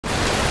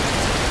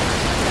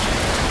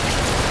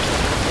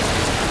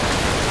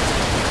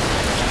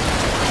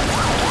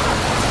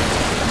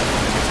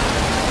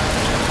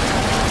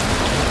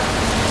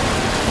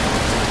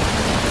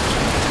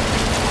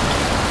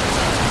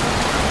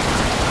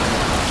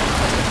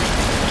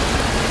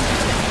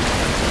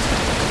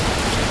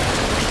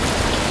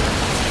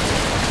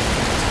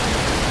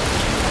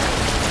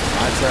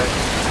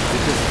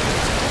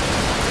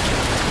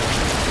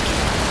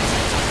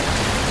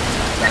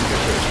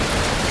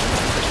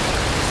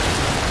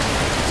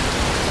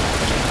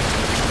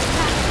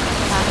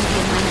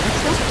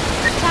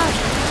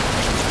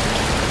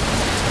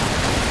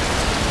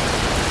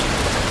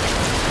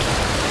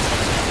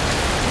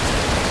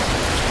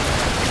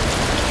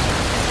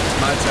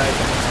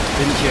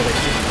hier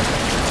richtig?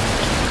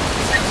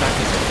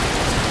 Danke sehr.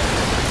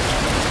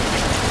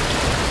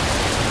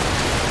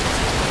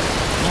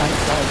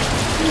 Mahlzeit.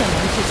 Hier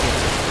mein Ticket.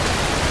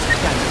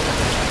 Danke.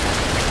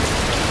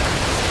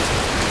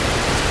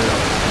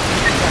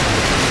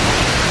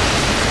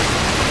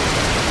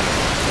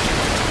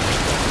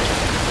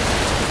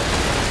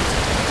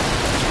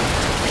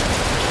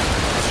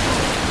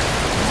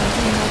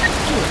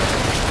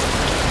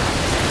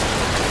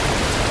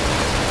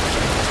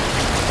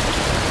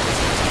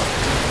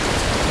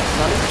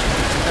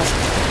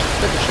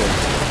 Bitteschön.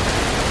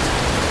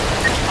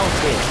 Auf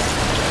geht's.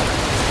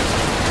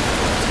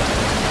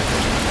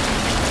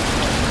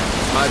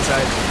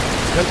 Mahlzeit.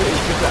 Könnte ich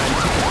bitte ein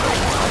Ticket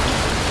haben?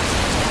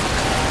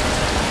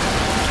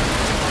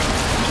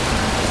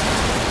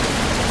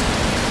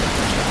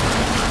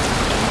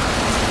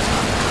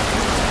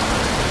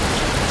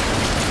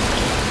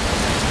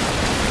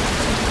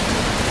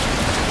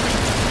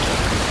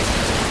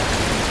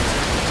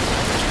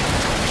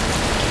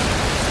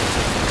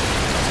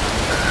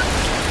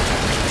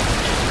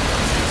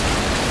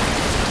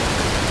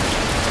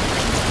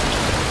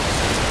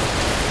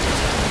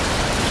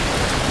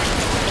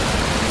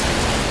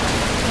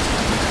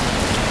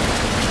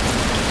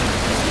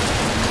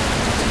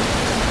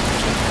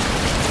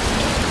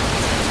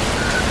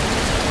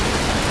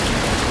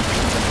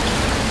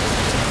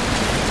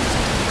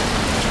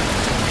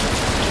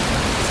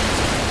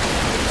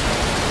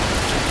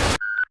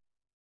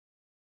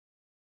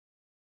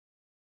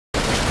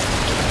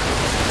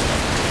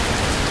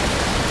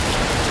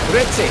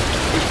 Grüezi,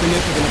 ich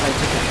benötige noch ein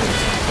Ticket für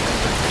mich.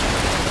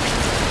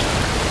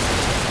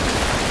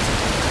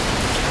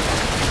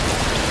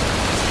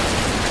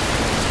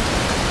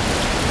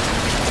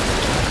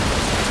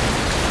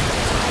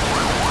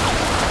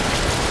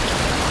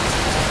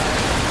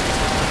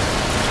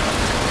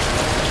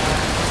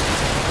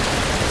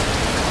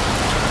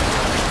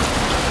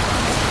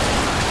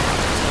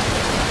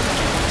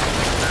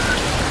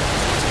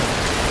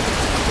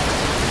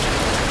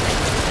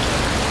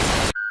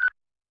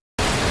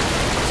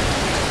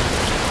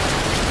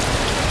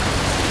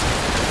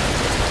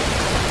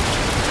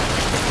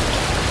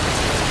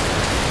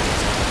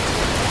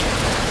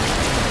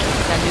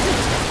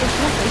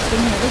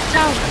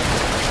 Ciao.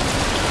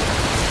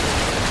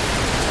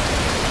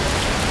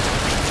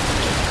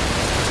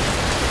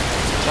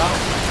 Ciao.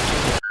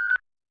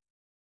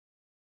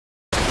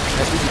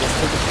 Hätten Sie das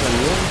Ticket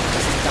verloren?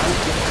 Das ist gar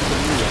nicht Ihre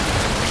Linie.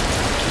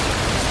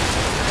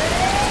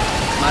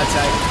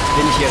 Mahlzeit.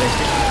 Bin ich hier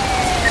richtig?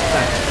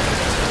 Danke.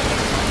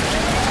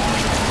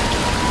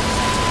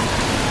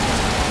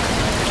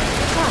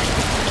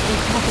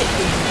 Ich hoffe, ich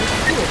bin nicht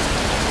gut.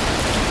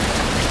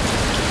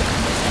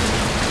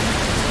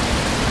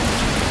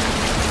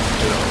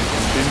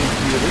 Bin ich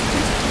hier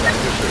richtig?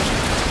 Dankeschön.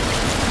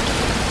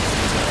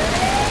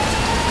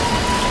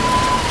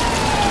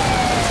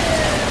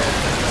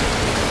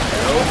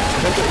 Hallo?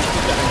 Könnte ich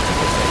bitte ein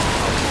Ticket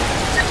haben?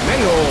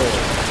 Menno!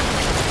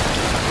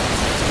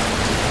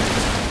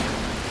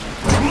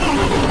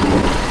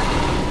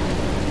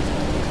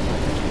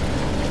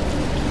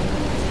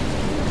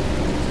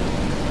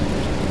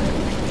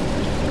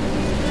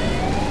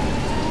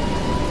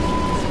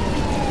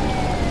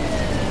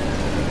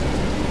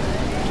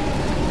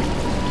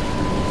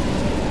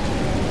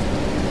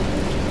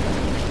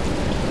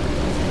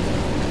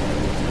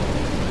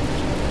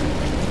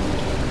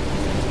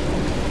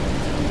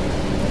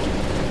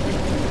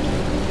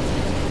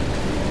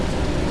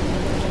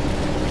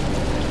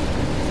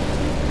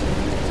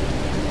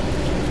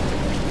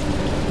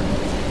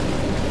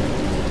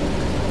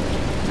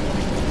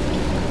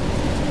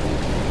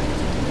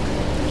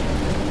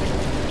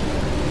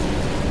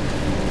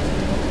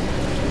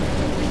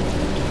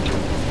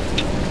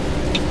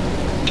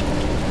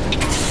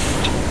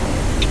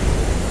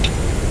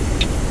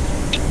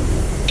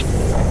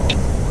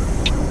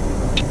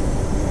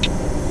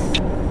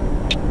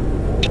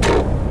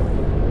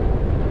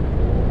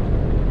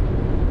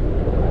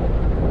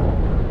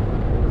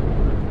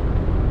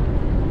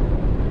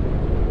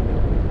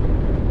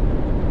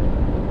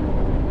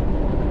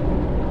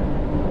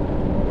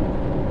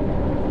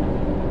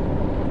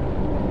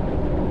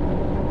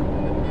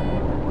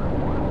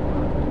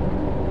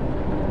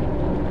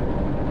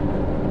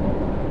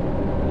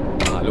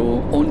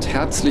 Und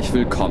herzlich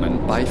willkommen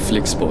bei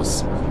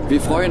Flixbus.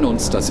 Wir freuen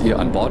uns, dass ihr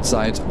an Bord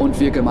seid und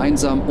wir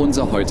gemeinsam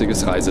unser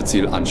heutiges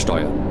Reiseziel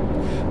ansteuern.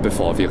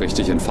 Bevor wir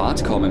richtig in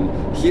Fahrt kommen,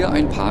 hier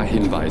ein paar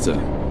Hinweise.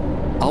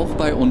 Auch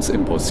bei uns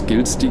im Bus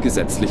gilt die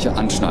gesetzliche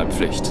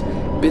Anschnallpflicht.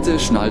 Bitte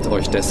schnallt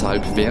euch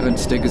deshalb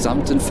während der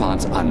gesamten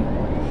Fahrt an.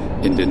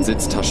 In den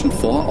Sitztaschen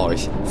vor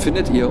euch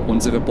findet ihr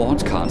unsere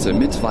Bordkarte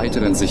mit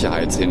weiteren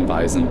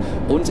Sicherheitshinweisen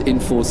und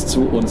Infos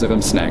zu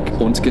unserem Snack-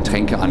 und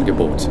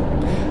Getränkeangebot.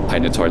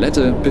 Eine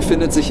Toilette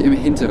befindet sich im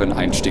hinteren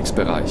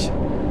Einstiegsbereich.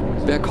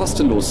 Wer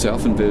kostenlos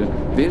surfen will,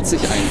 wählt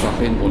sich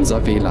einfach in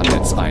unser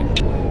WLAN-Netz ein.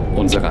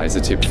 Unser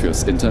Reisetipp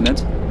fürs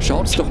Internet?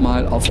 Schaut doch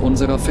mal auf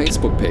unserer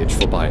Facebook-Page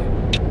vorbei.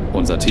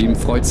 Unser Team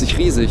freut sich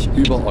riesig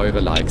über eure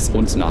Likes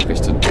und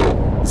Nachrichten.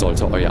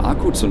 Sollte euer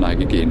Akku zur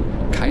Neige gehen,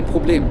 kein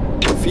Problem.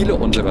 Viele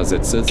unserer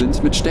Sitze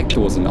sind mit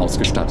Steckdosen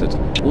ausgestattet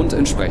und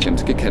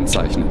entsprechend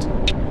gekennzeichnet.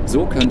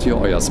 So könnt ihr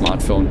euer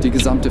Smartphone die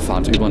gesamte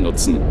Fahrt über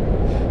nutzen.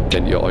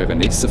 Wenn ihr eure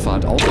nächste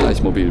Fahrt auch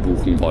gleich mobil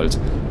buchen wollt,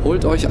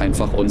 holt euch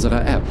einfach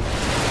unsere App.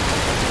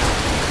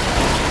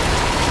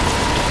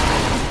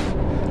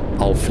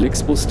 Auf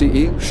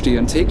flixbus.de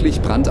stehen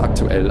täglich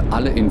brandaktuell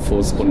alle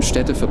Infos und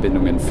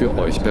Städteverbindungen für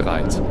euch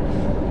bereit.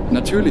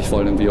 Natürlich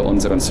wollen wir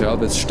unseren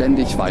Service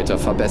ständig weiter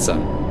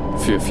verbessern.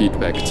 Für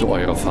Feedback zu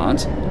eurer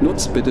Fahrt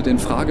nutzt bitte den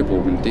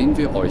Fragebogen, den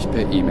wir euch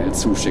per E-Mail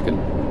zuschicken.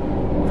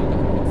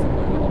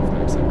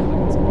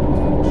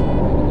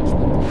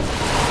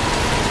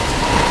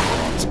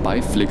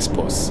 Bei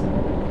Flixbus.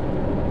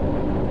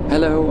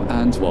 Hello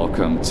and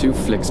welcome to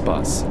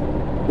Flixbus.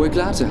 We're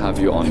glad to have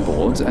you on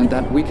board and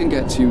that we can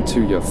get you to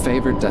your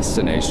favorite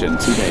destination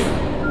today.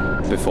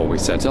 Before we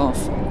set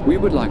off, we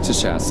would like to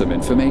share some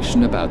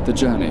information about the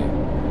journey.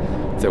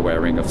 The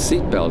wearing of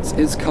seatbelts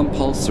is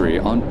compulsory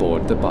on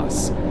board the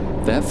bus.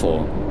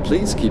 Therefore,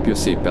 please keep your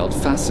seatbelt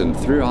fastened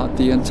throughout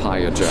the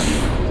entire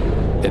journey.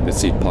 In the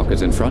seat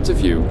pocket in front of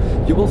you,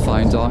 you will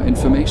find our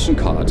information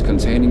card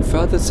containing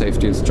further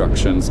safety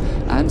instructions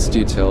and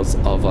details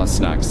of our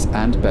snacks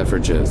and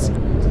beverages.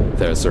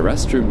 There's a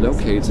restroom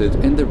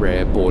located in the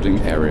rear boarding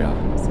area.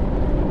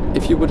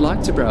 If you would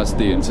like to browse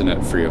the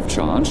internet free of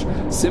charge,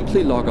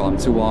 simply log on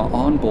to our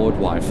onboard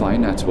Wi-Fi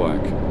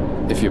network.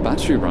 If your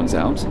battery runs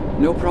out,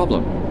 no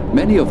problem.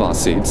 Many of our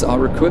seats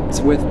are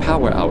equipped with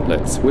power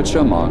outlets, which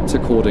are marked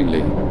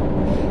accordingly.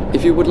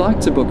 If you would like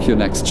to book your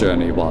next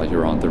journey while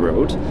you're on the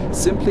road,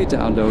 simply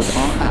download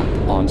our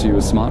app onto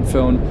your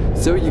smartphone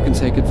so you can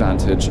take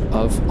advantage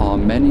of our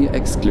many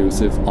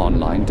exclusive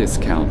online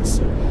discounts.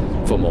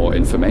 For more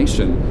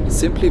information,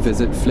 simply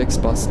visit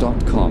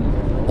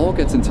flixbus.com or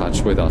get in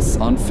touch with us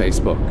on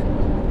Facebook.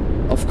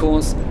 Of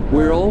course,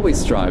 we're always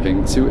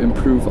striving to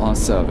improve our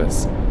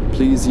service.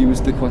 Please use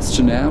the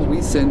questionnaire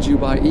we send you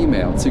by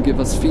email to give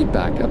us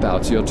feedback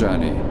about your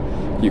journey.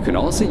 You can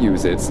also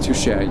use it to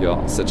share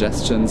your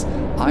suggestions,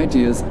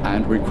 ideas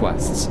and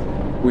requests.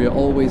 We are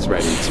always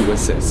ready to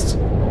assist.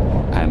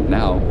 And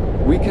now,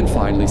 we can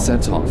finally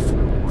set off.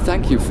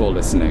 Thank you for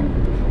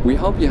listening. We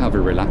hope you have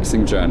a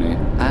relaxing journey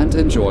and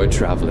enjoy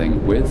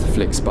traveling with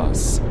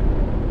Flixbus.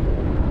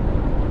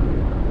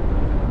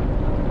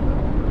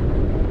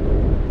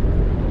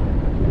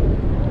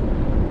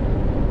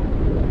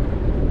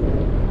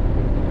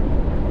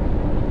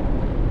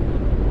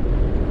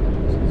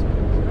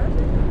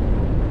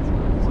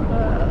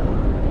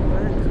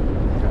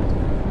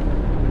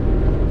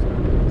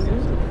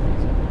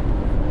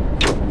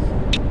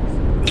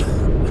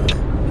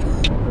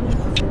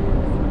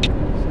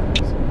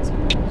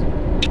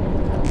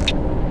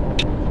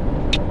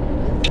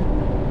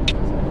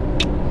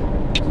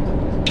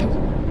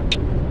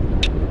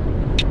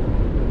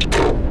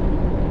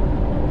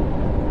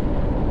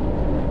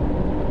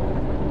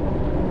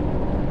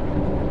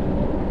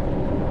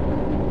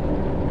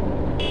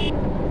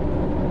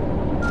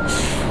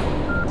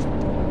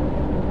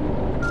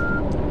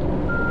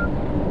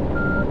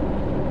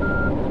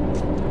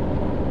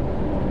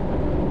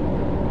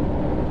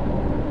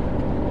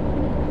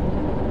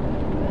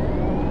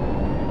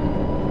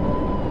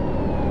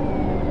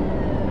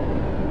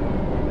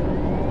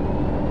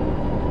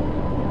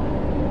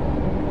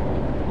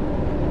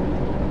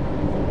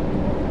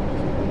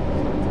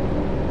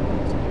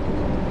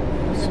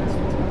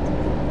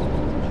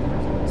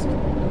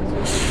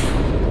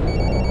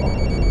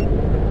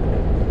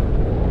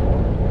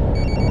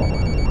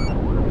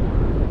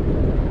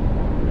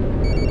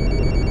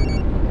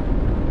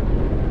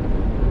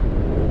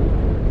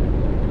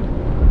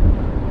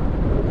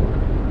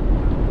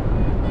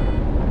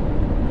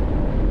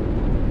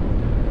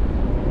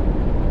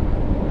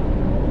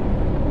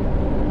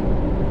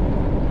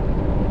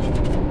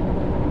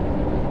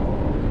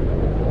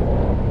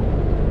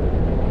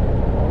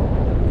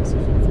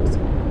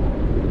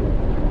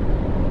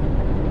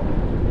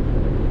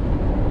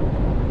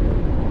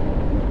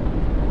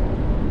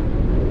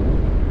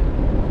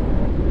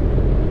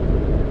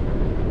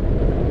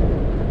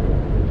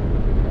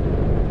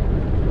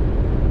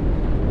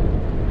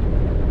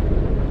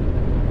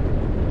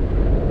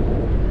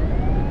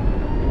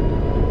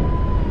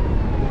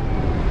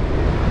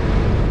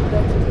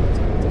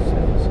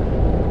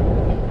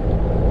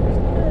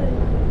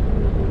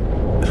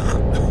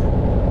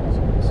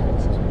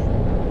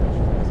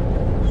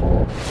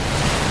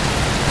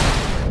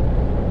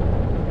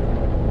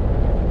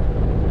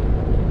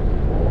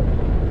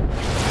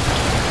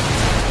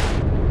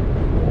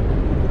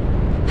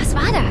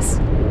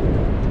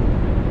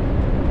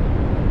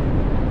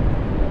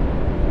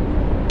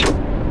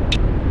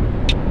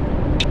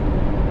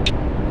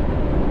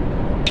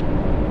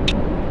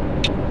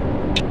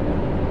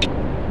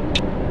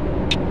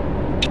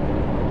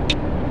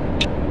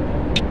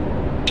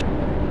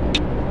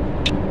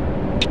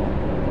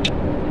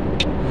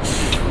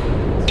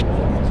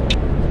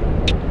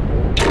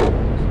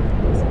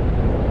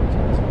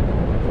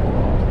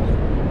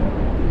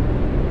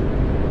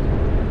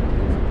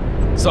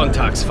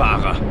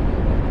 Sonntagsfahrer.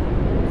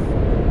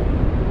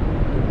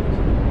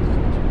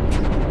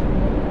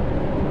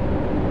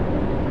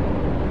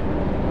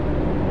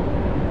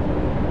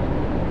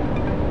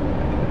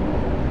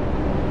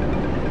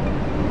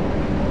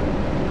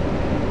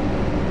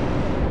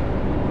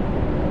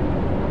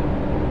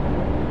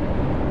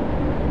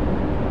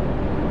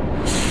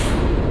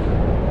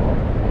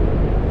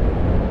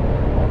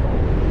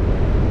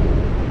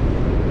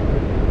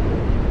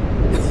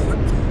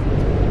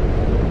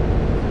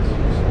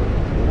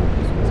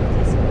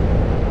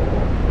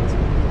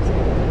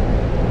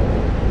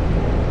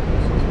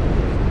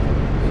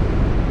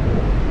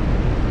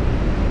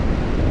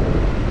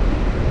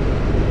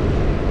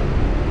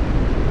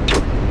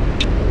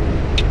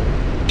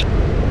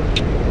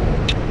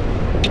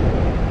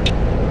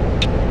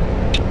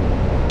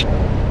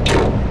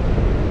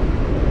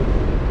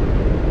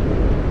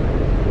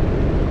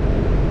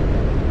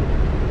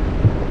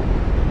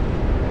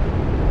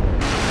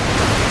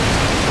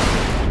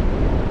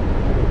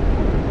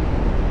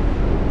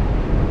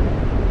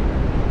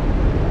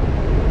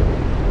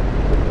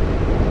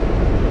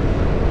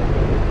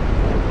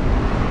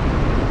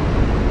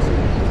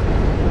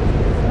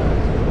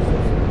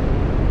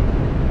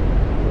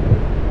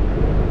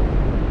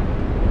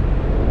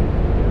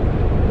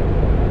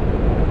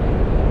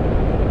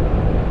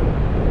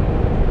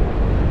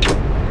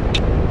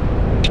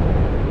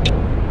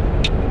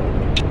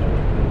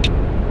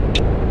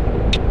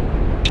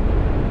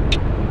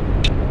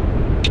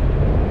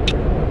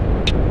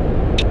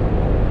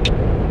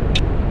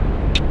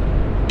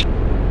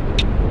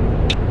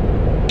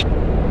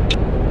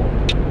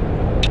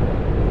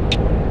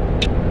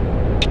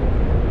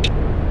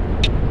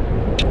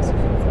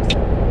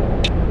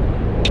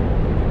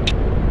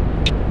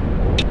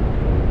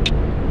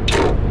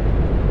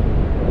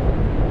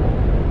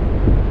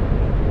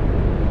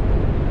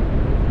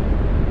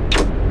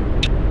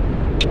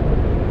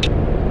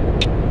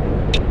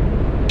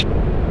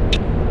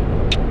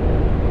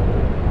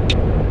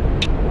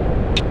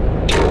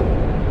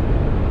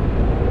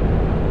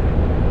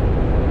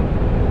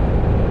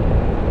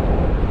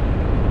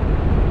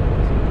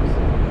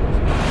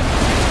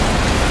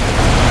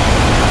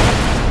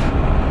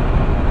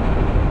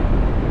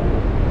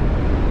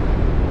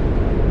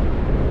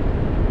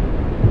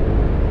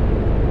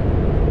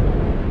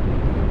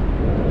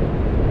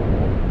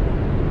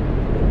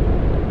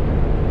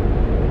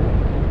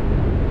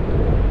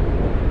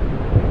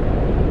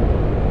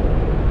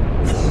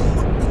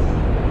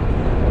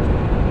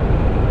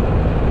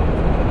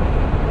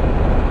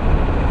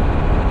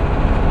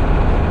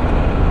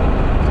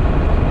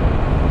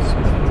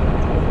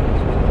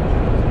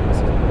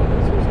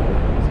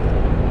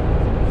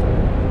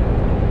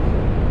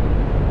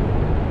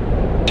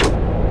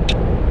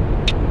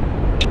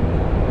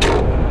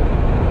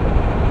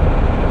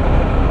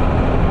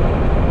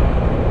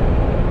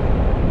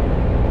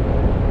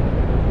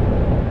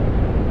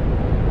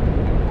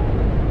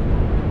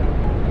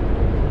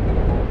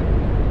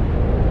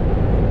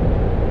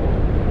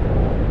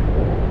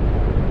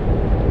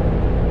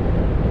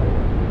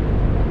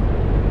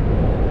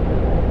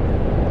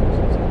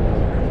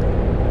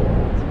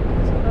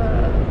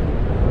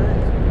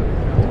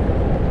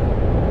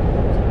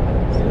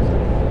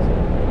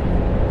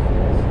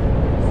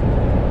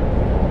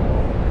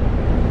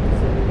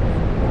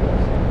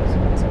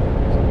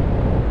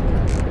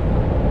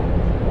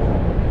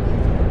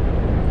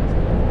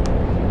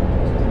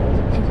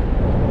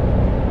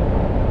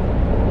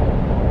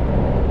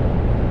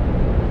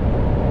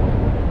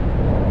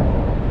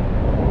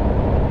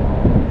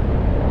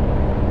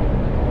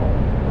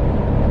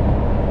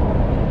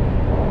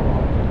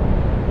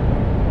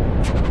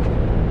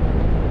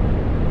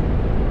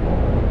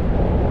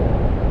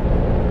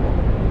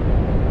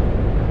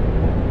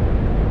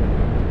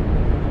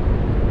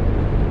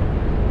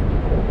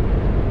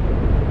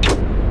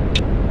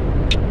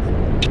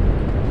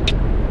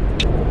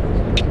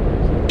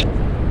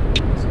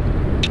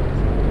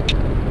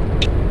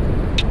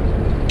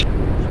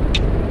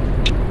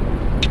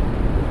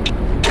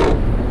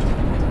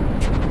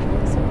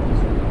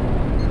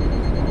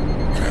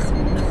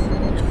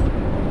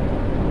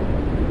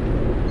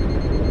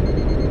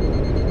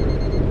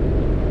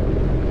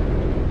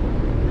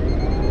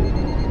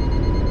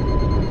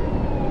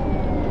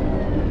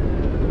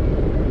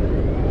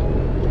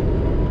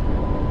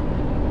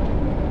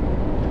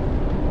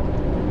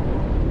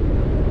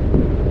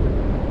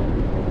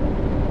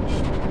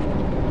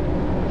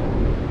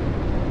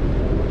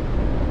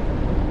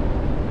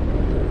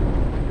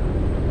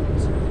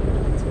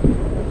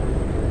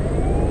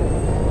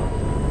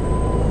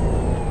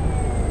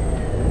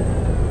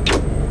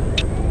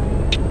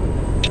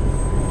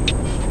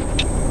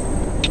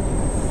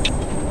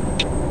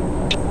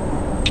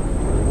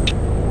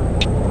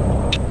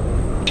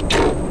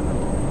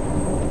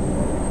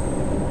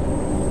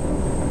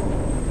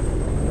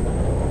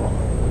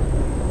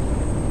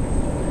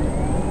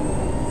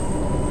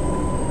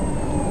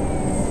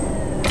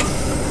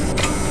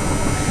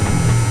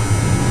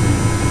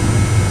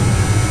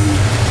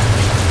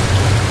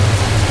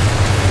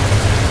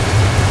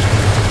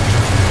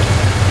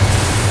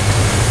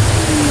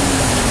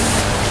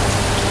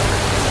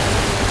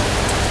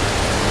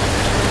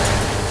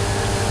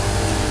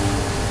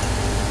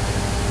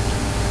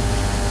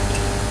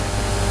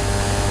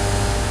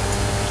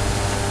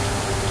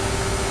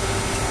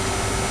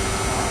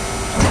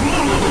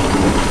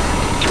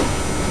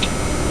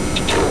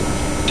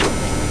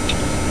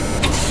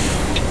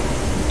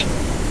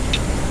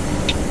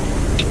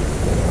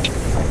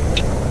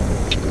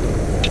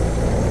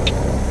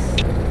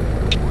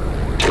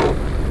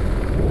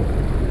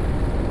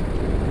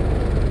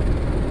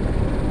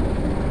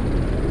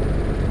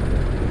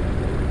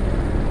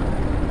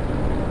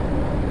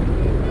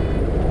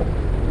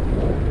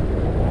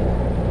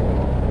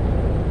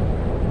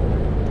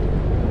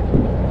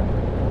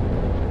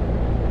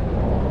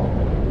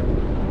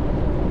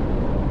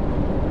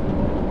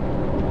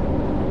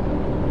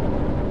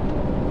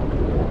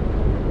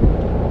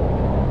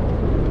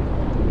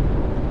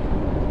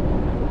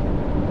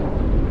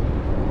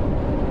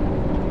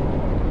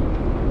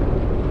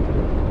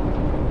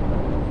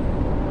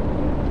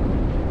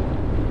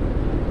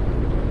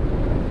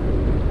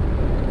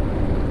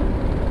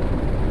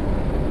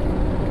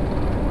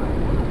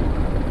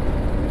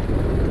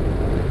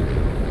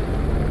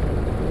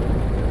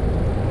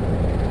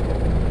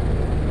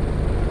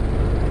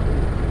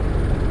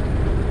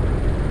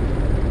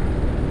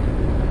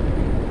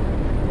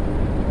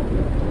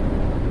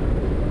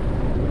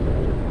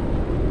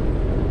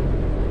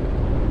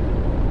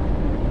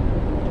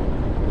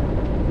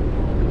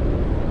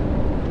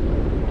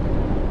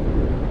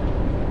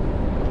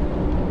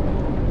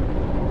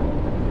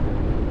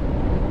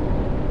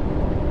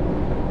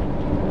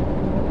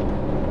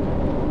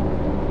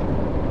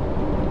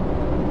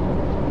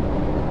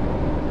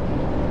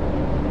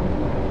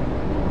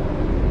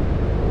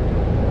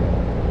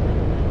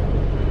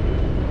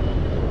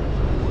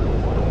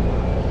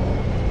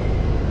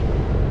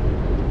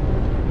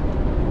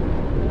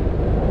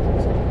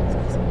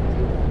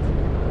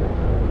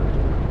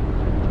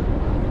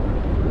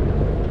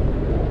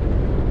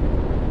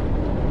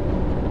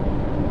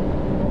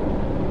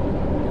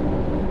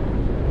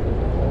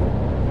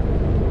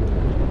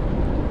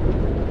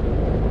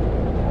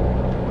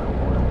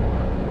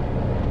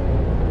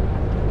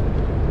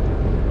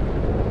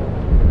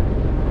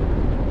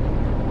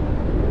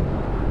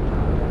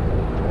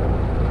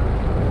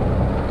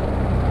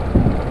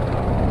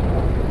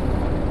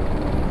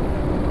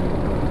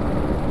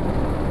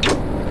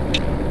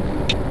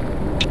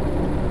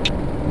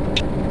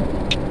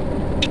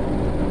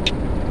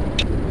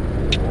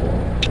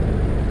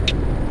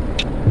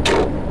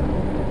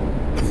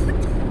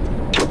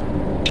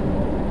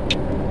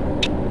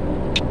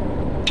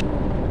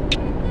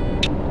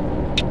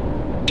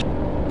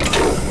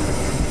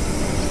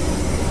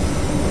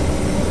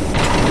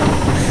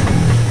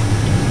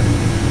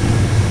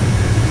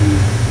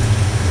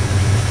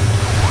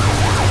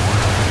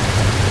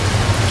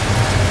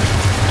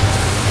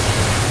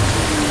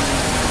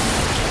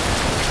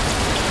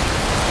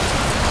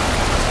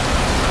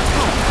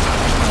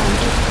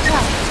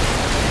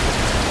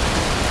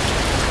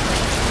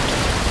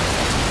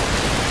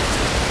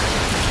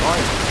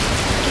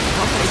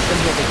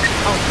 Richtung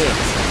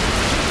aufwärts.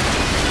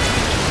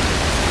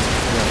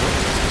 Ja.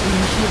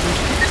 Ziemlich hier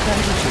richtig.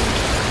 Dankeschön.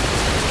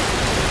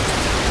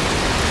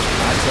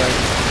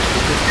 Fahrzeichen.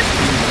 Bitte.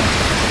 Vielen Dank.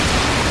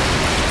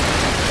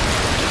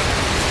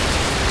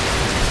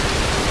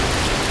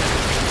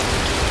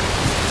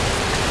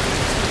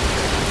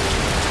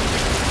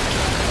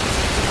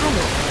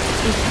 Hallo,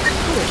 ich bin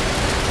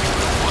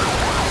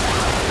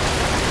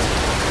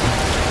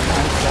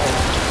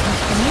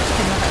ich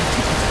möchte noch ein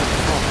Ticket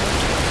bekommen.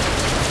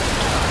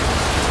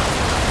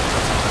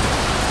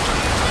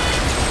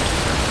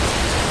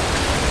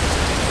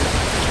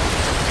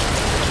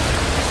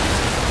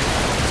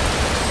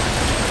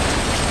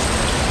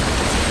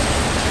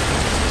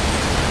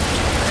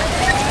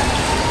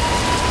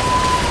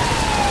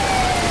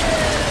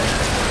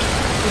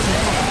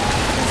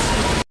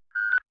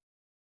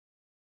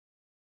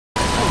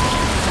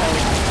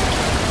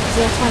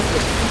 Sehr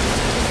freundlich.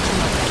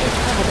 Ich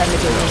fahre dann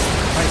mit dem nächsten.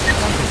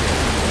 Danke sehr.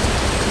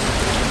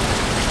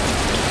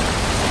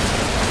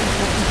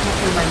 Ich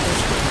hoffe, mein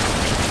Bestes.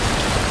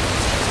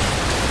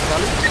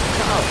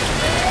 Ciao.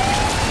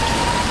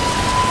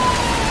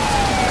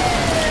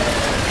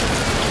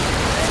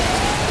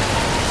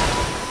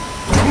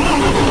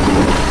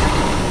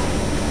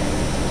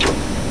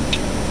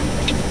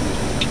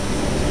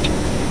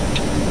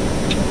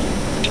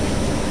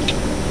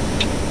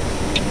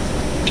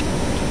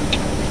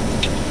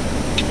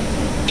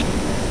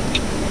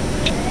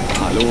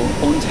 Hallo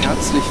und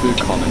herzlich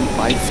willkommen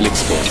bei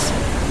Flixbus.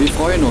 Wir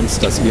freuen uns,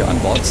 dass ihr an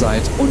Bord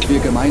seid und wir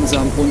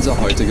gemeinsam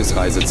unser heutiges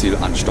Reiseziel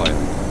ansteuern.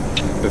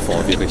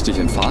 Bevor wir richtig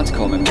in Fahrt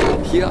kommen,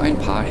 hier ein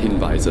paar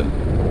Hinweise.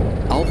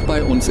 Auch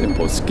bei uns im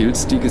Bus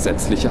gilt die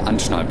gesetzliche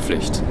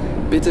Anschnallpflicht.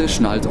 Bitte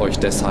schnallt euch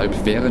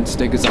deshalb während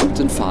der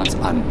gesamten Fahrt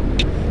an.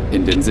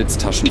 In den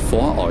Sitztaschen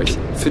vor euch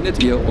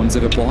findet ihr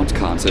unsere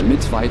Bordkarte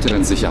mit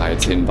weiteren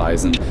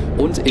Sicherheitshinweisen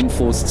und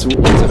Infos zu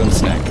unserem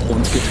Snack-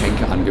 und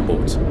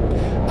Getränkeangebot.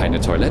 Eine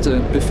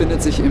Toilette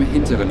befindet sich im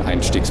hinteren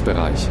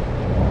Einstiegsbereich.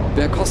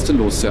 Wer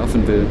kostenlos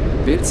surfen will,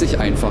 wählt sich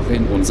einfach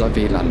in unser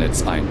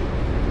WLAN-Netz ein.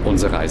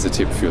 Unser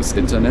Reisetipp fürs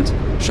Internet?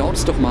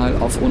 Schaut doch mal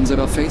auf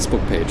unserer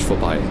Facebook-Page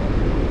vorbei.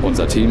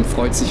 Unser Team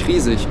freut sich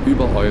riesig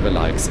über eure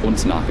Likes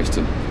und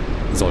Nachrichten.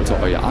 Sollte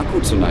euer Akku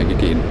zur Neige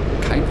gehen,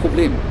 kein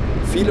Problem.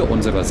 Viele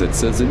unserer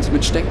Sitze sind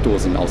mit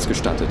Steckdosen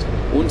ausgestattet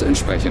und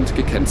entsprechend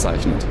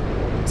gekennzeichnet.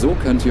 So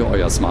könnt ihr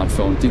euer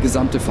Smartphone die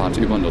gesamte Fahrt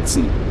über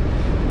nutzen.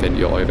 Wenn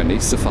ihr eure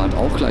nächste Fahrt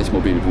auch gleich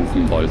mobil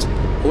buchen wollt,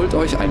 holt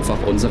euch einfach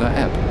unsere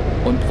App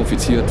und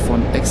profitiert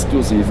von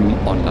exklusiven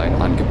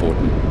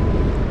Online-Angeboten.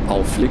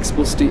 Auf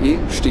flixbus.de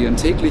stehen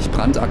täglich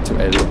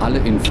brandaktuell alle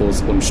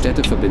Infos und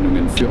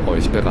Städteverbindungen für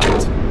euch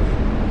bereit.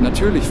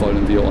 Natürlich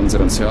wollen wir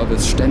unseren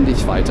Service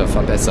ständig weiter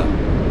verbessern.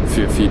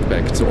 Für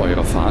Feedback zu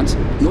eurer Fahrt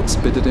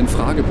nutzt bitte den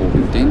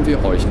Fragebogen, den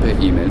wir euch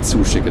per E-Mail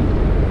zuschicken.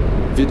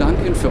 Wir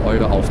danken für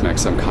eure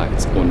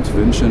Aufmerksamkeit und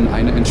wünschen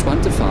eine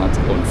entspannte Fahrt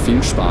und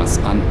viel Spaß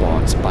an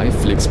Bord bei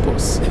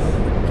Flixbus.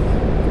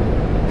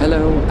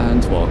 Hello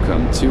and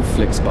welcome to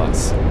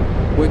Flixbus.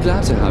 We're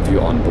glad to have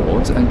you on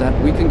board and that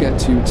we can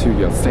get you to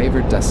your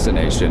favorite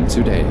destination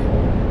today.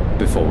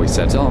 Before we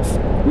set off,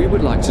 we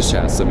would like to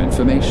share some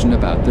information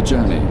about the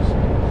journey.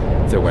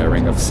 The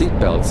wearing of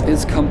seatbelts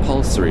is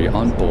compulsory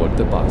on board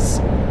the bus.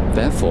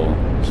 Therefore,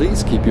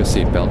 please keep your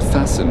seatbelt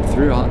fastened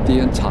throughout the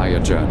entire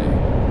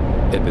journey.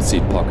 In the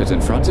seat pocket in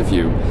front of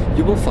you,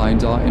 you will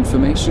find our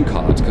information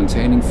card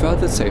containing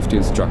further safety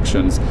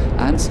instructions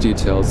and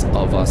details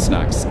of our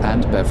snacks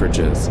and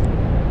beverages.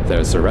 There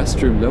is a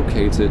restroom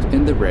located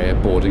in the rear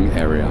boarding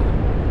area.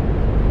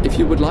 If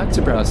you would like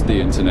to browse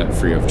the internet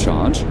free of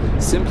charge,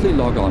 simply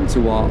log on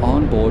to our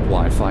onboard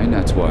Wi-Fi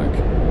network.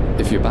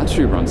 If your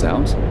battery runs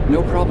out,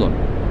 no problem.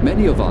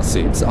 Many of our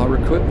seats are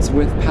equipped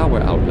with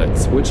power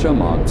outlets which are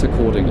marked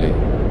accordingly.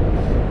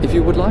 If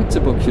you would like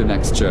to book your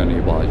next journey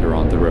while you're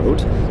on the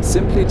road,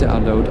 simply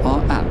download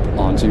our app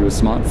onto your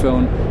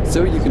smartphone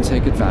so you can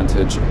take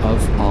advantage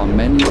of our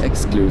many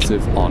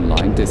exclusive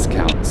online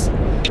discounts.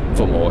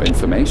 For more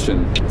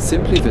information,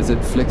 simply visit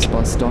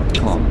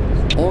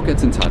flixbus.com or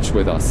get in touch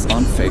with us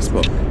on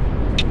Facebook.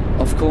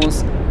 Of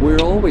course,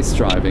 we're always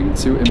striving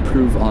to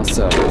improve our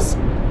service.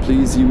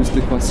 Please use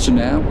the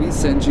questionnaire we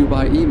send you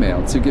by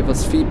email to give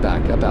us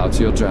feedback about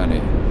your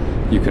journey.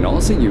 You can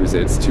also use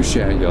it to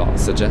share your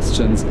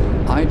suggestions,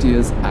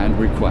 ideas and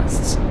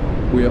requests.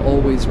 We are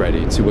always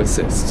ready to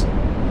assist.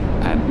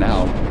 And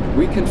now,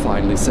 we can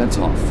finally set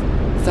off.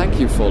 Thank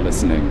you for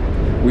listening.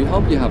 We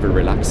hope you have a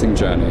relaxing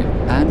journey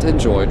and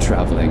enjoy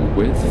traveling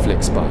with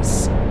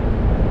Flixbus.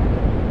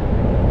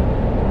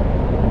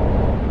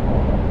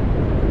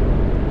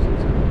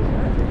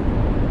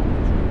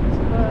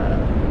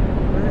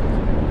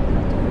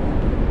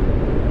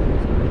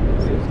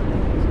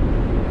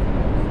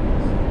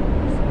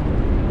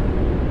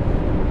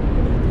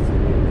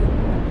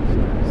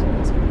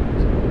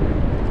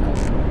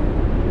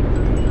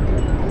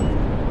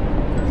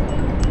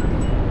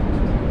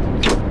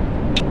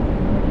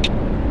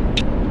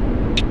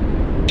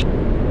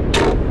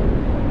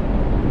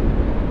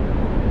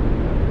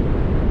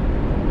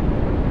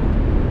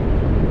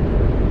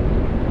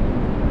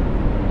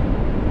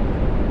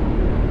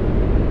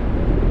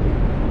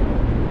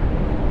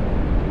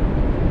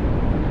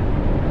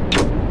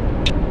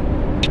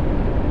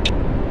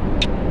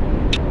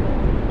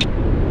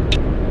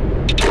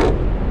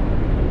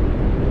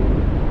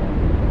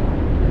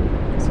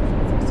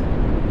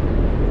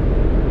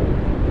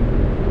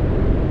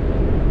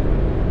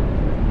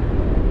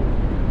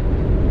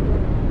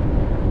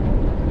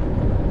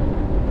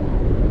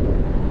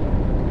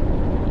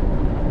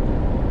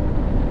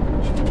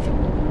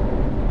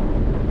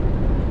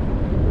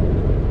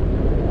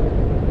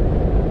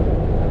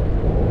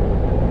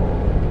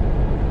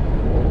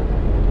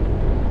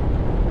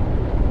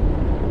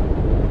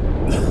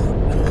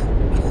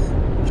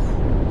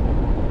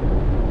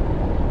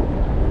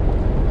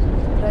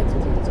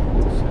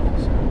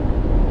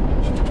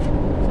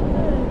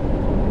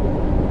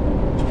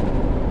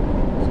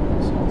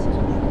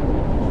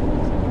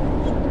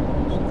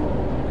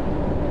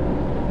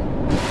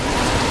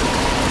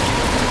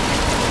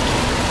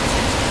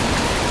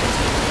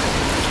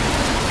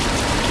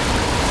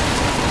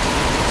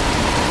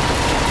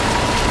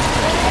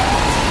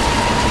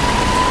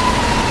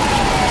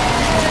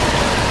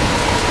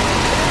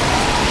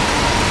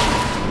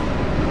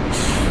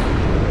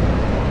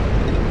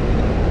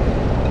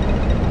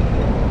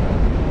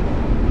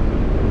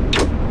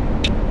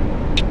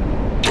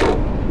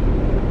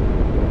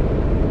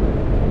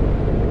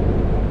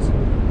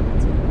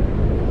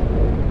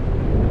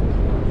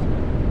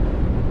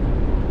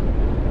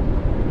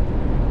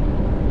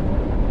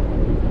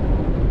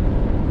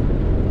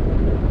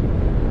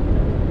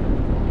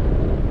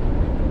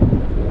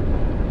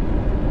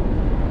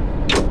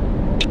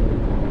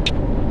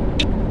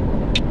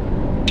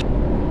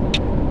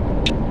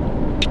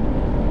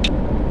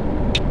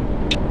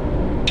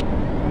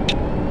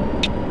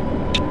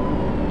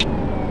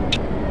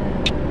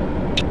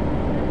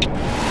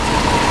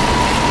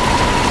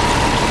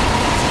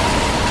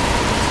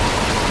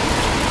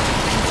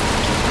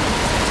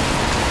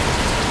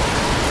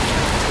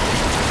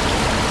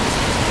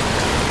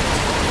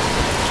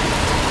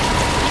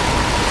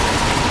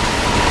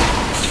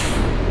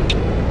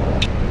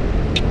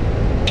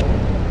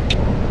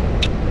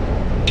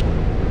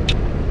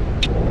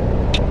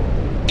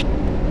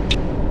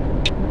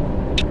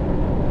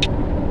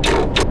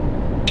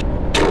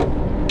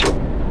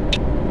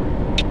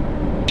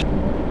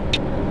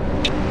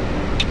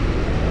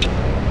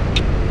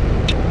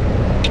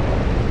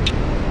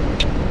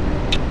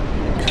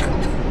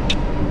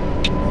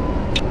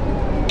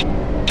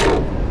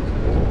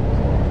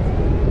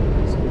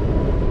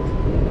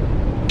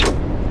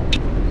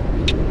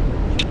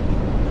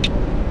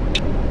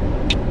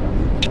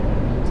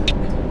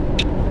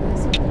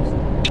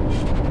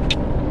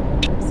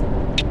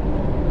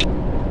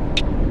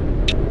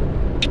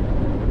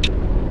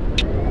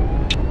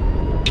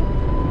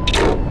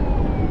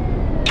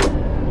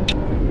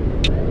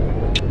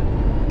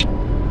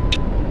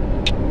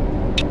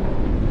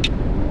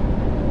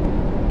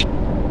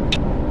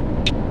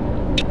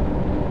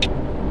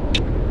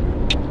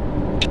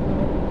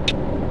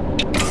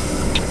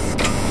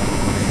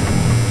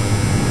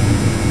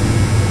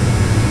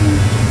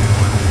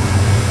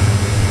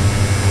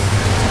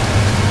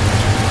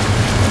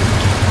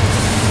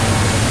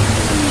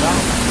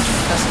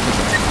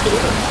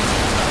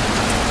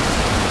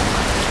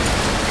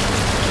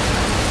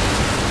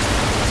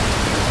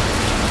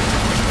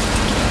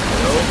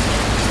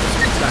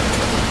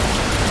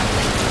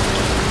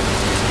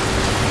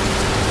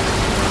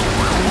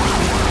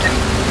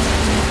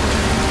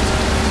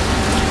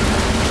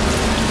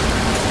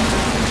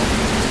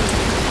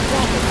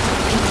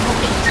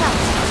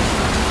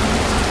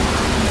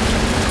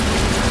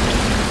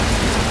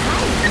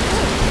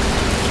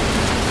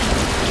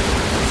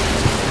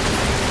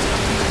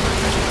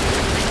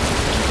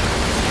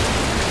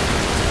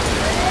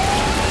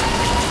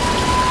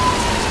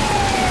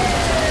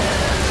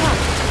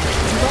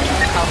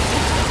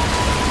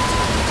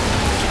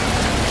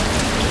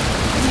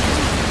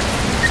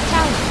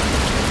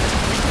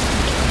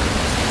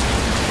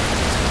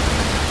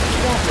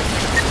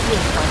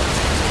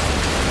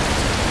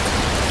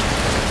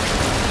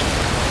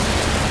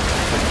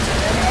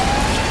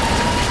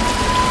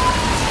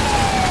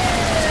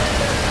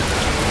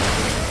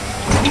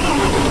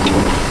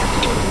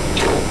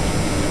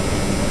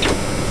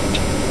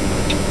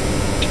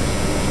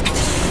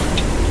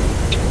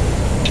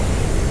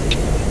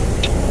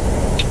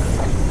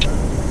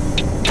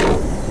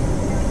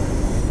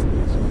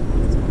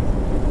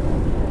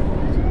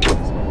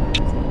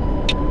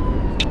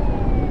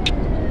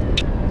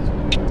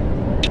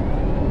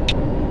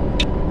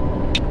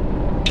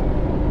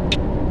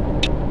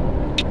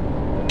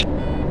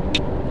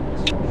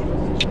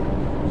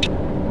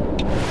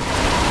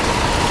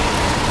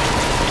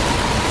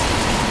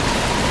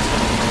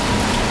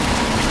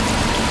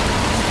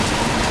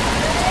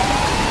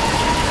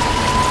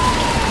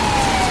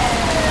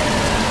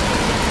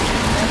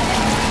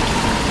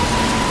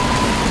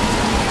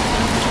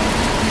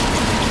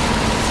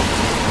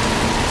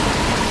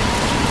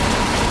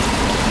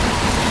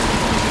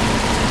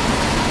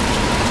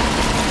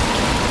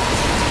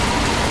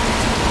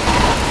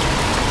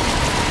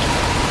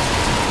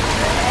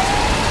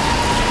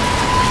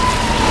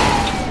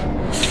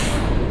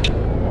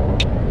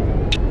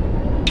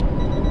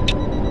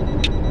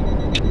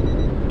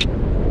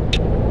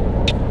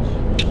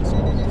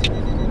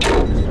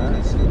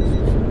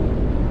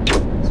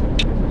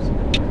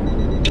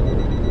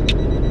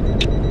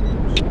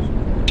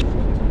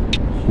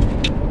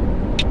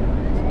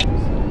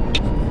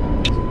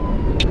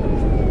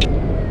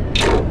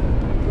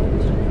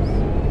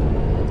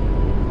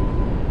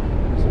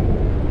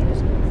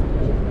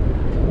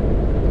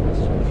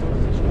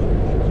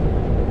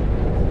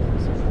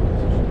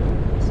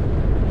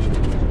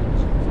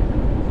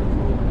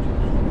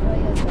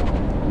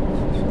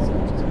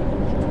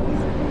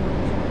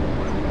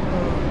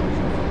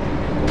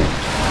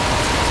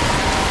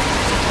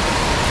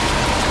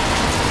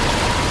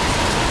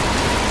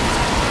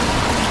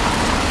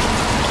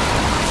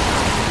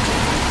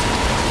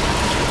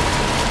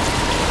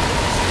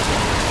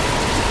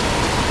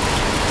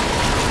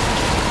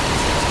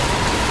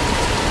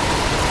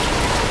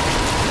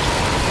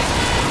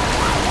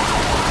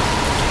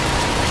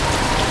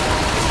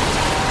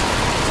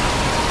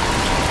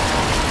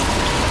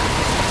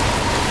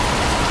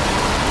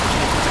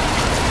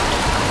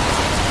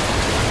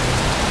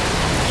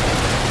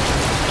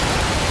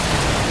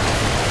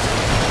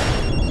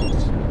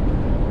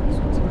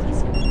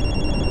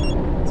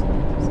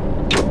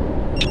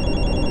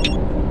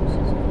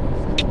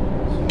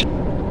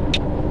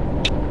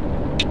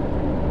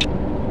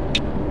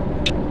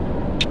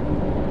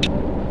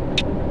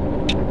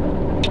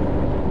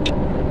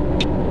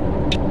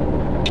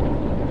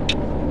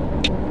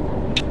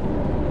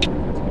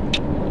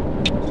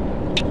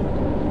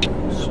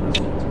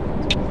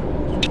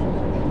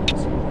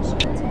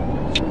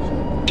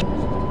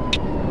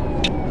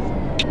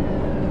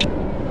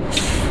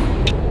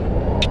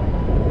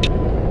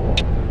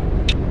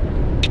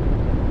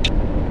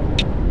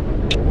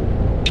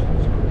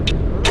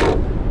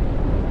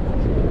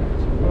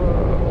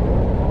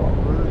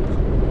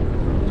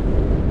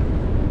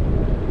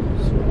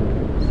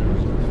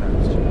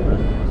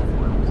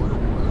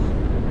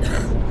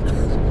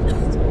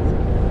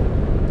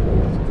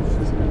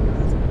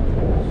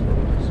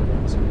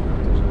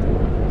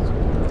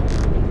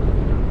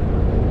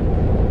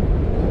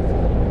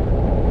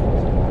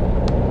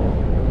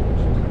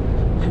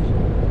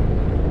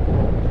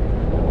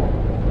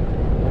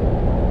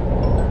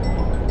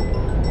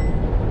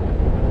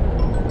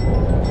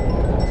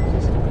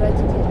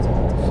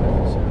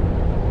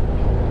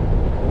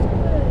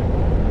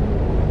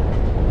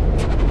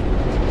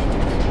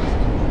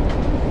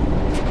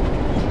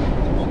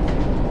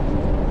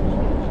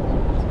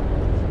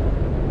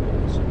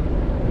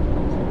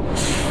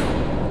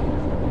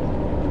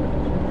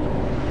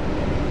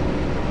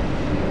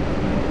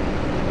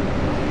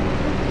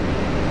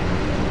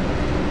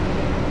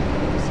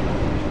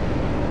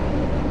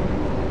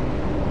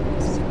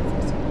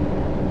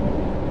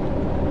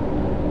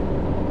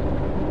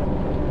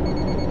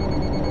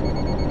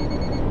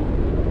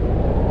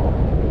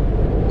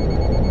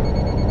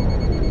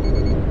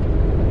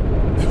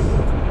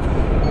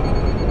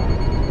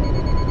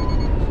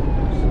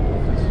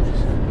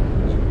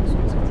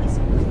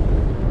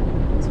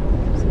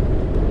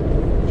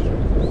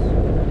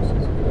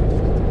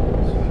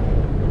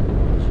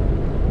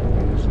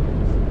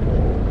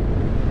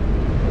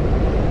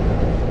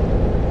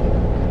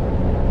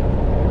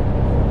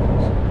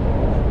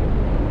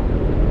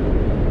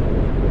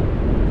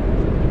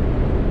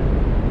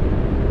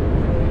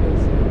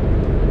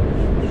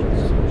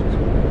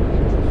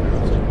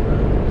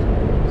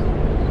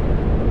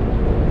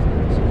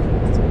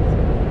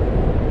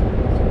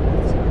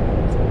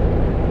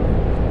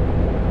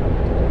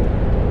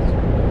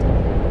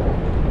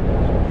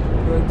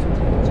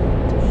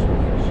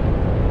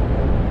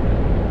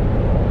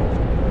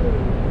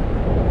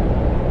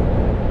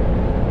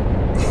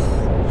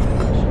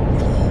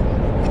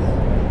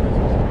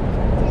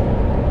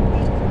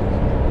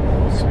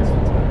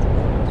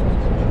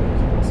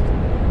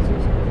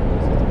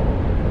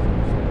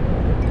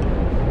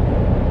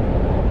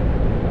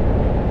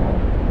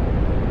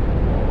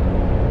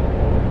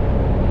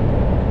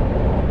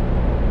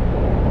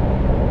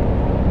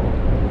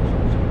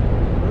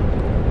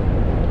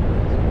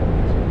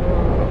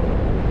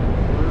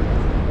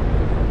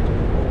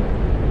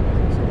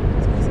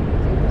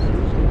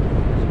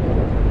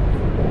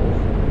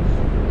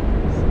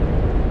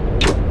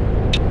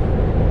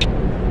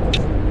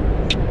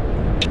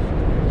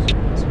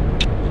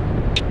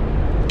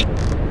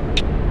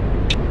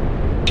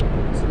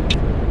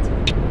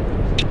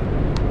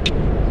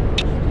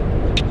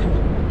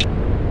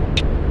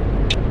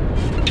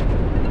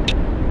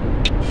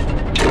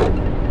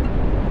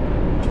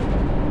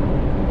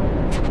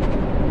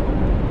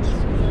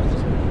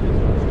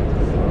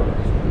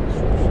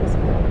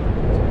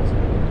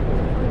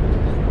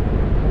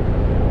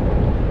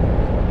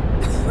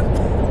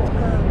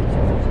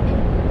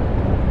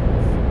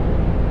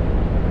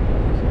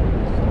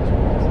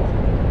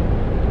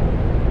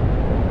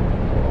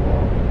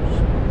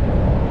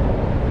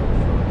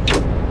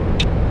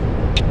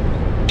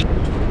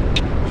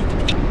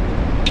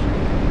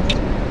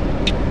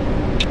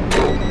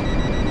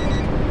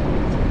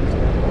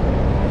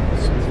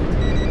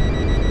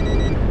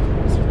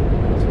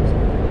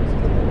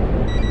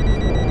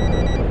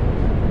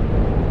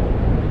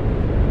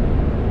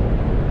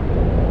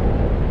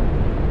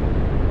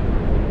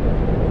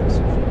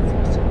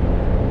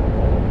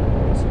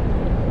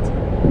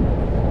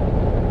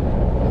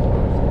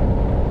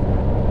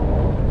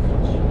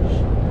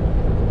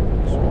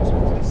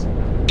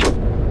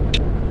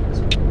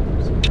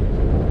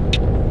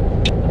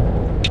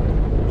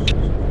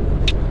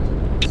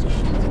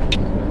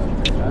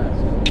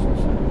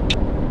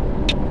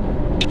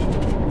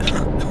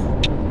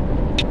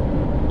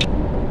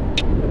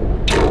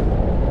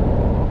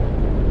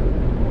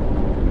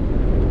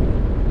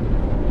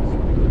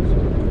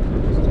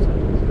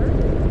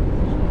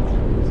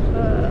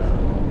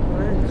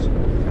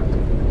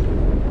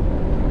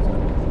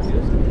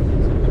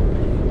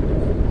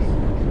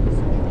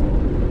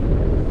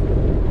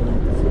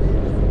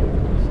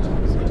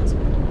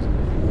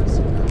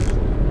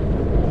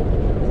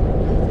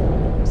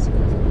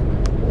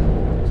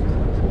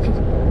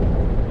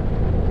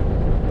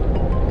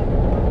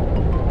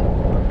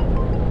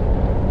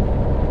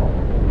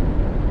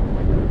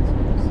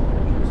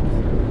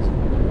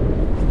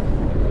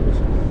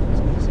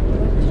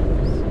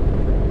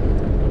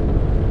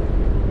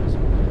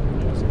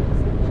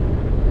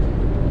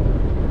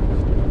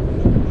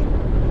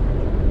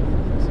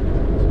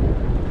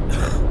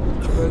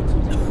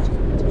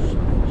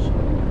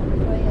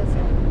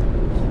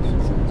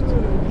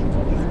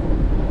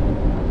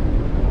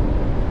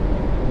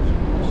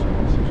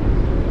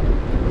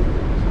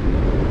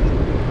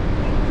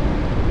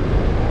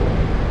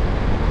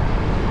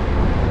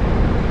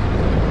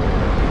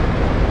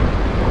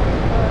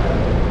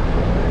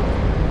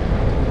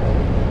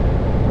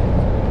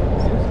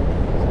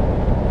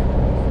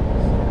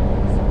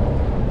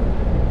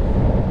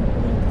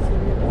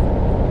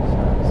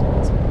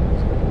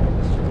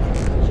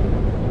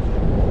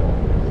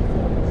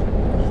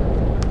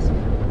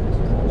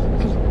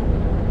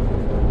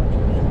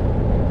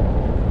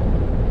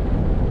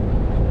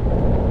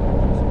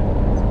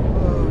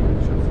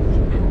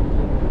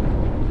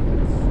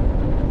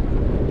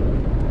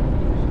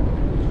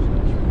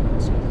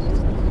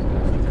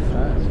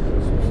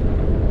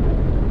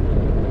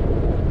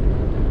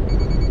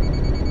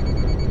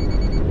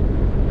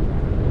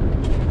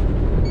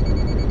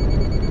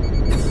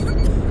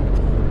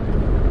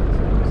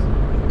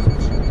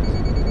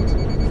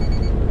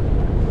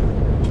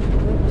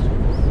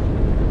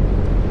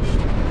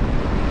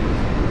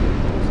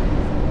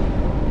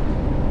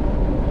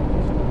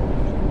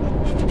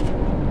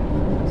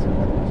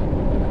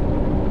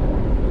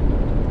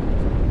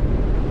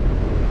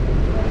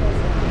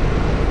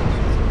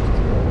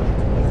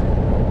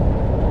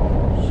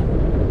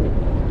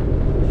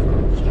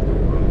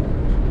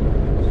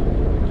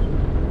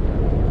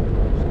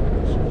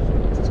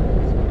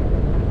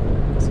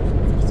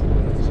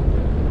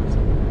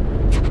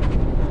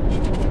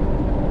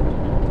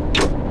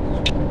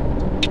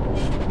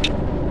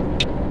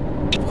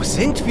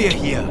 wir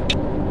hier?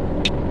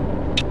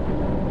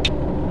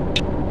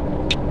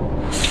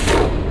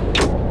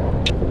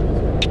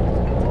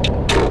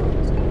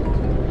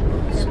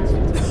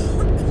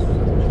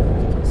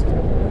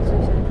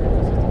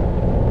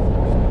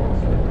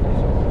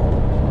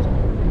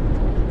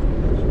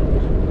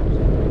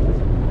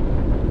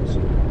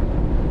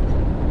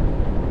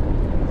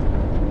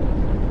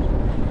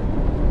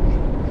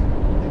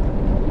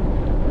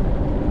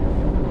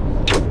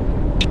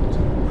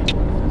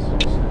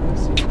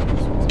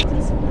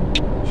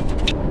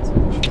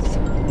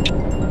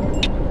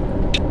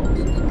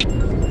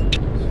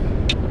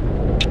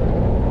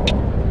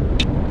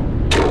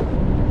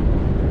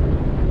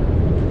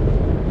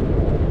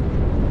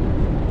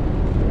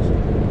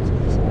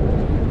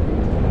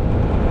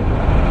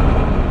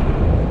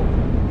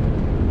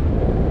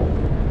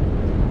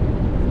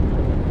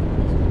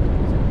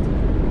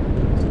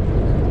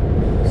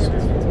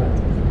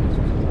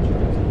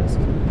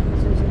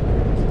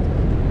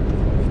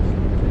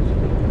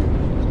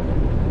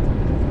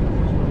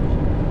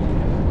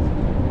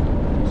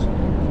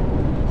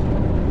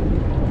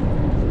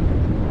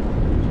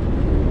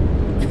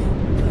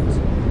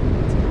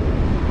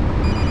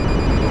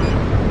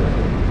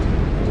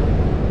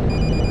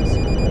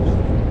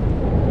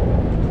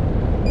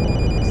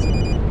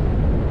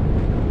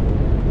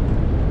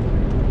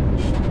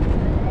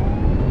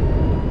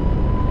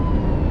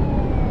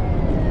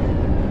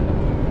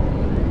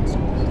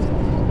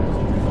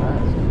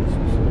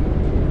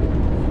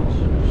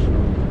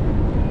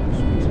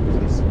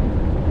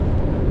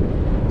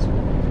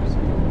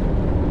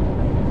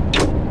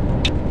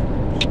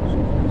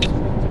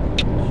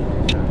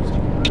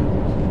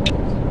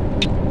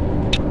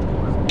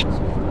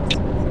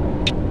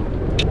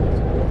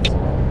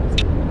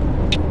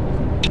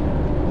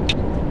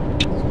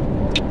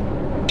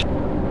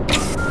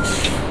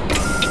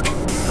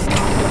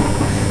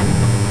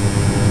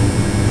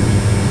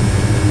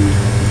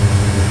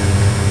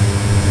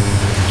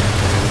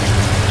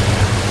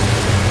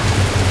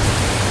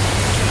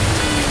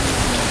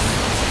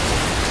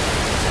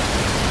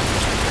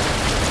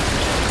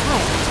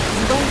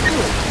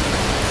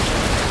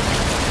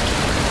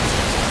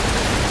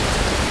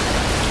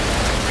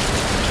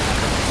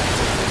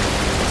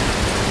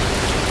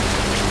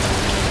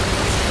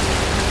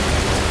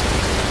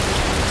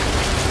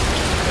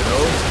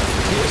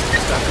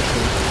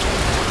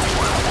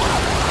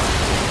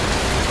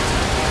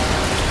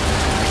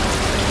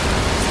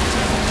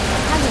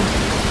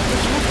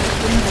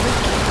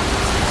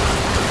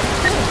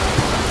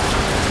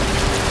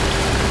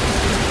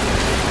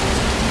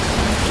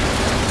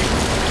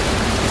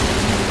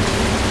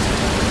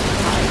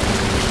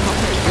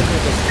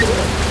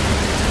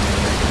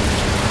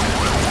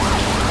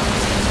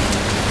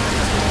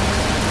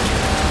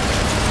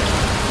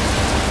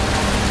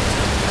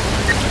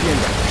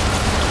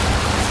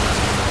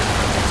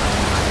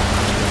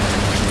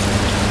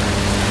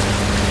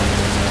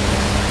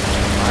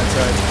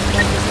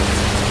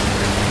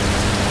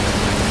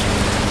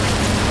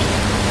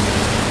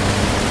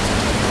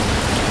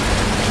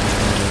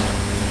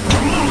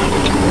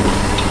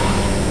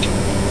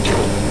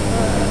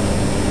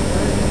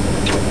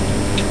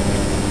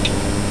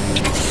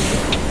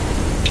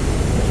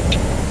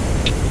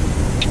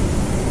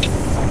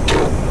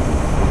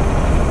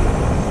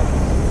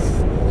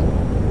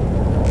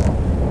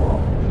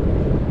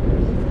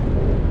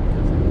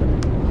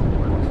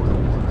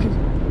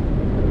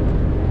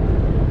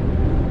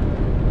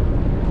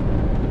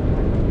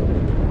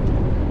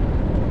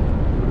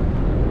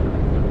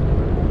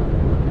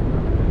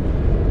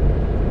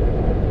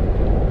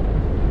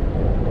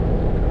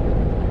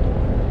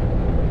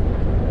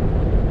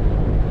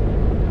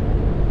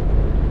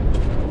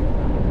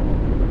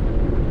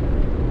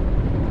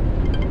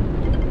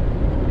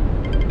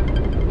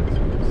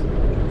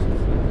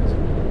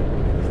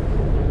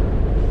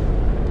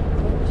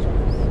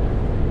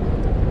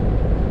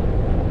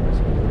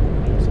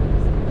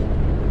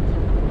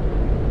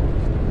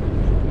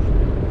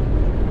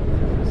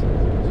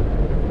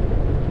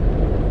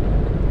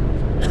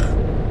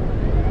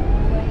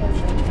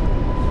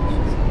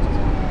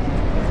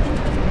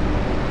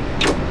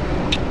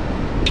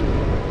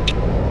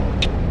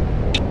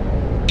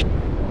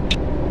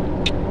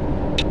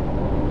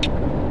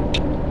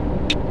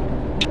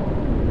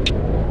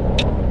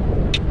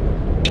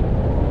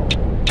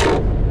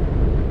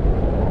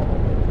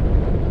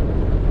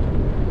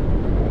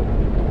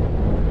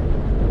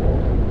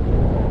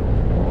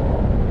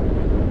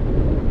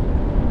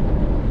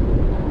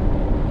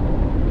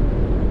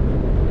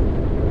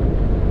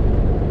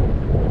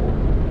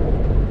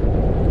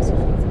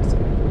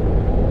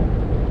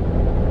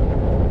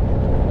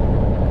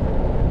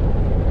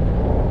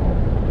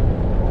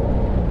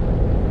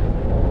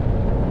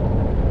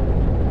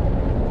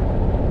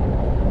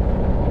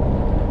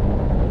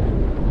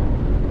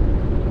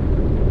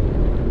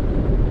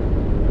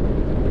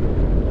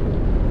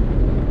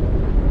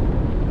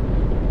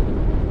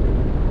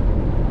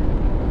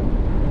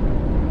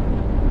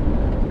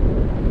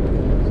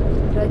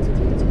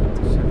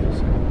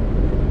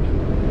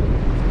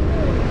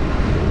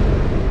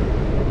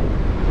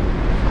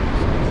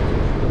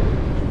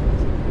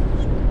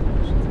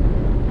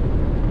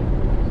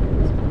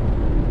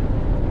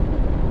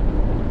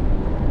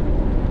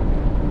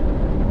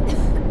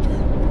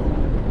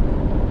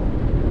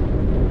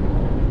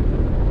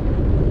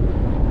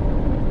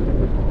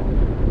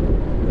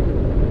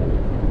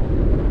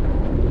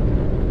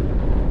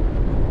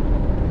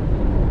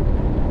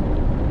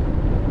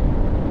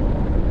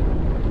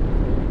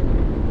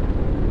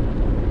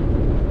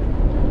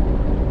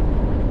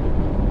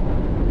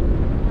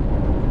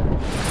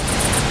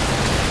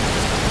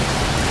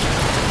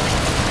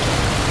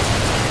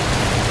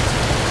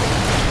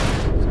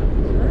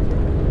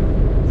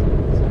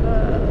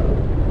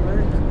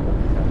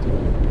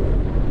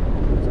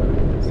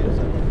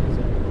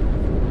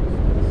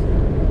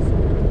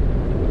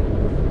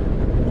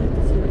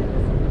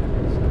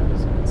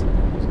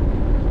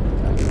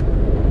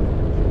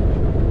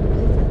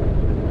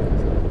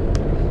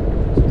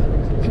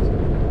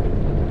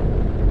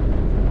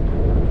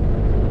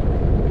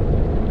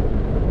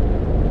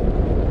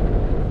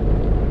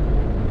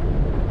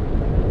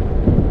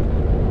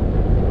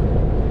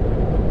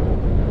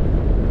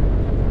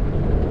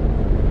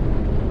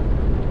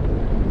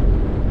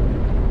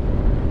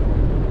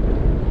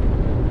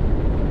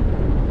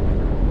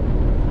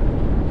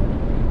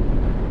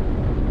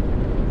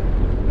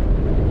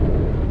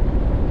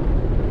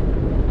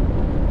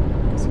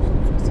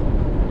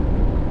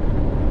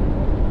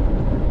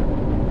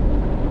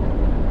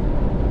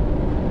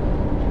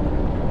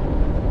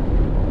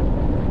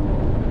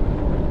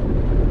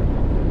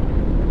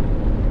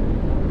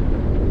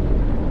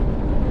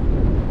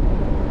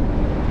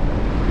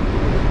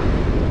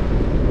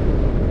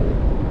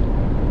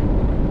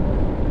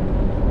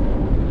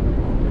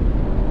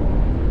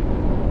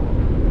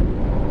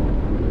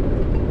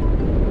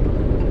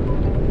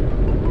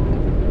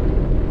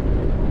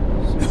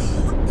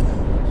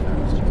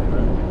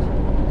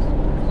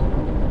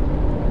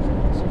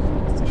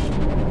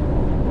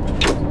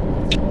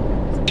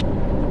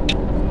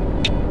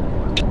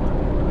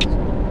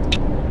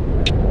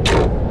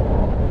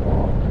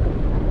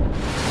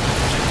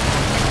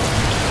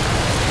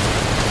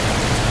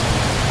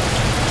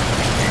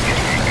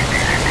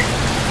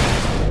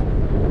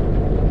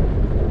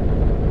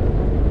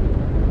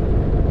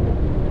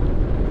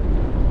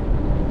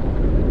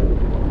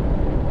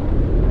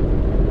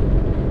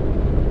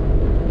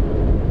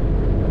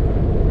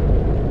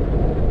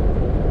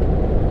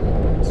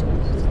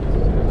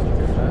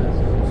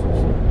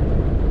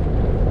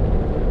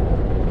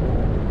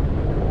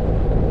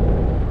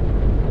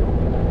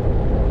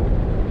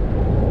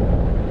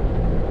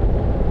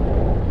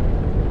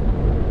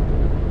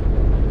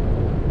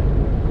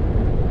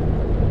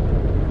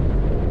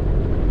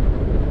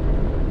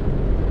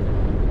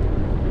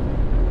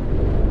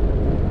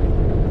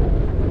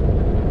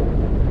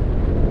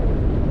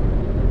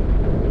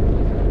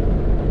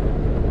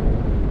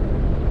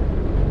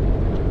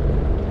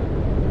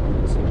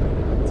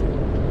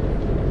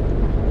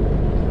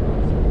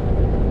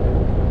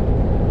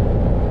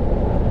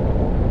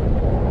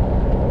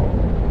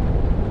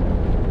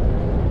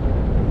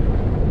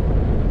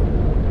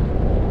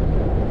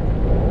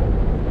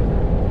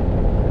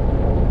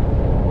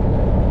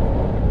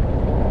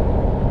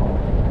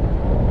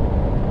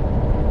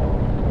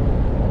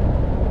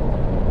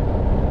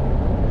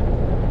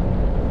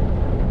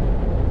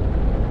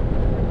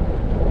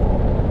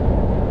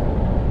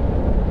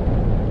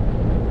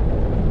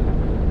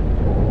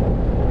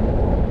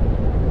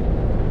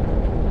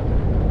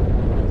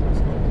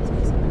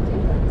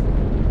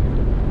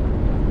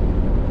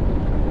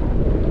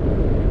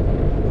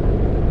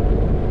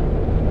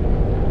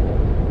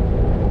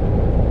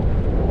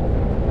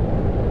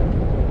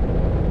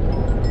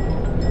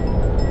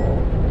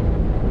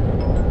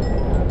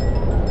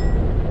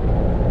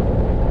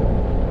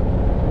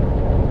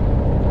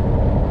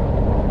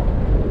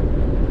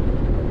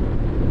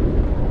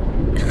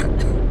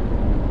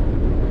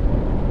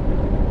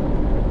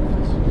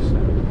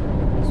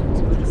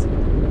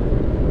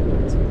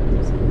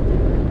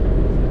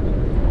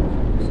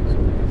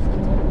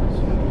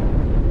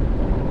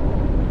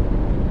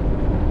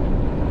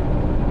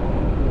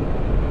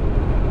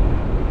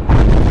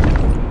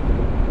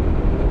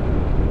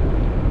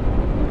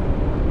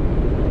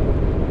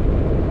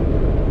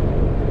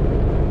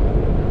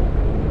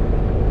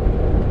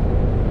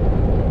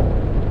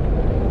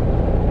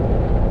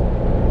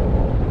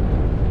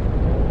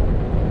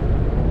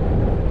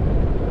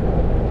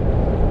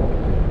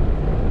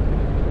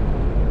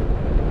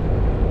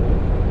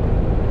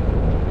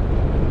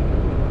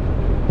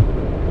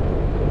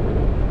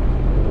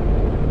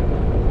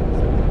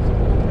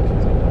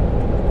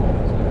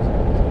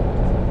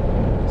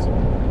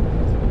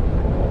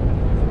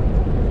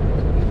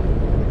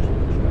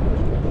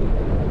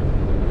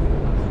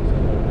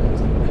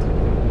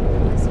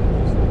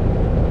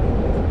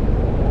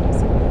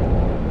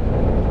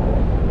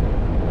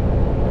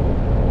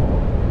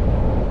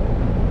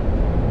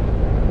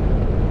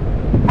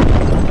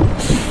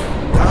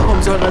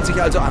 soll man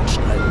sich also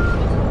anschnallen.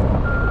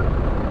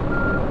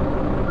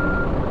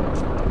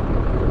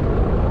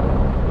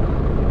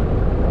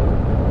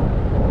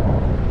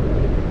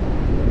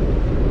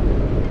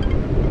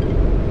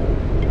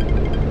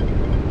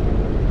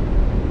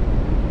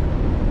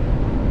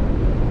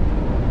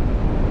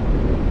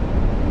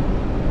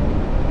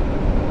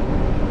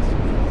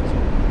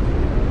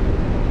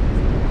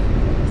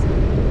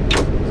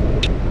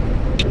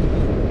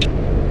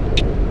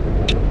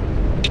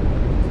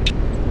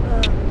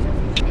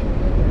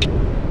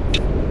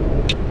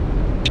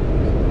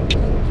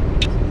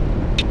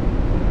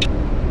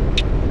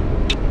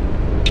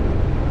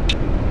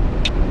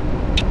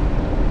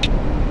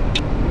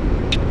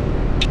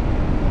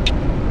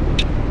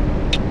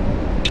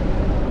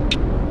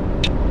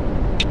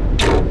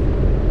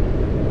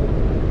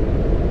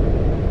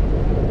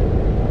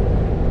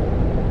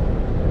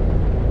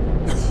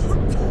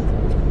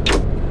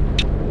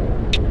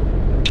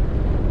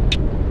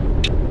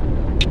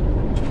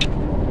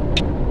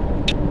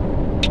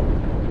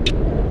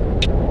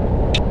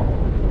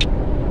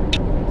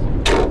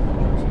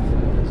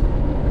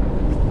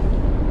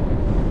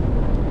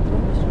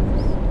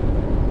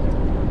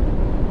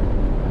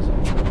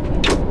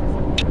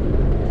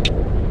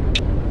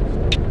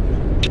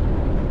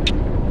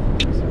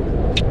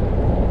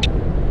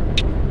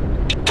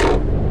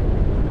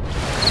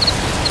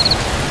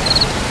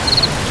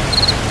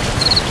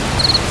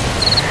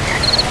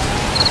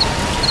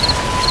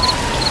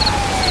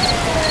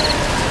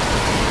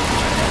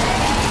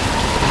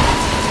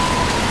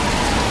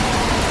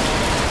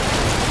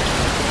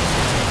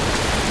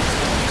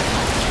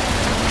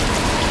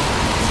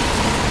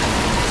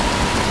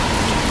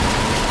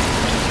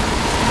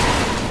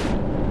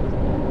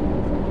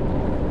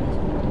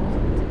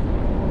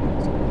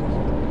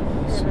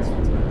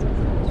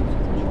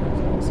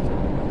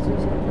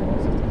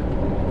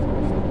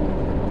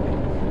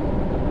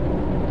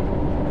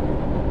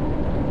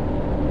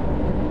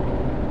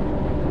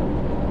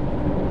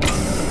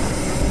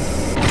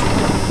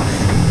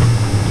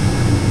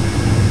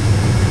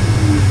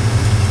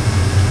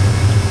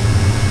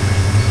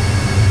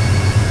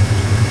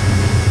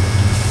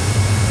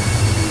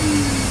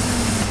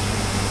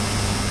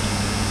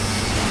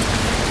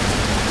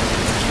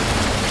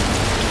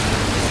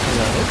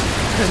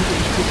 Könnte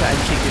ich bitte ein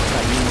Ticket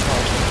bei Ihnen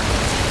kaufen?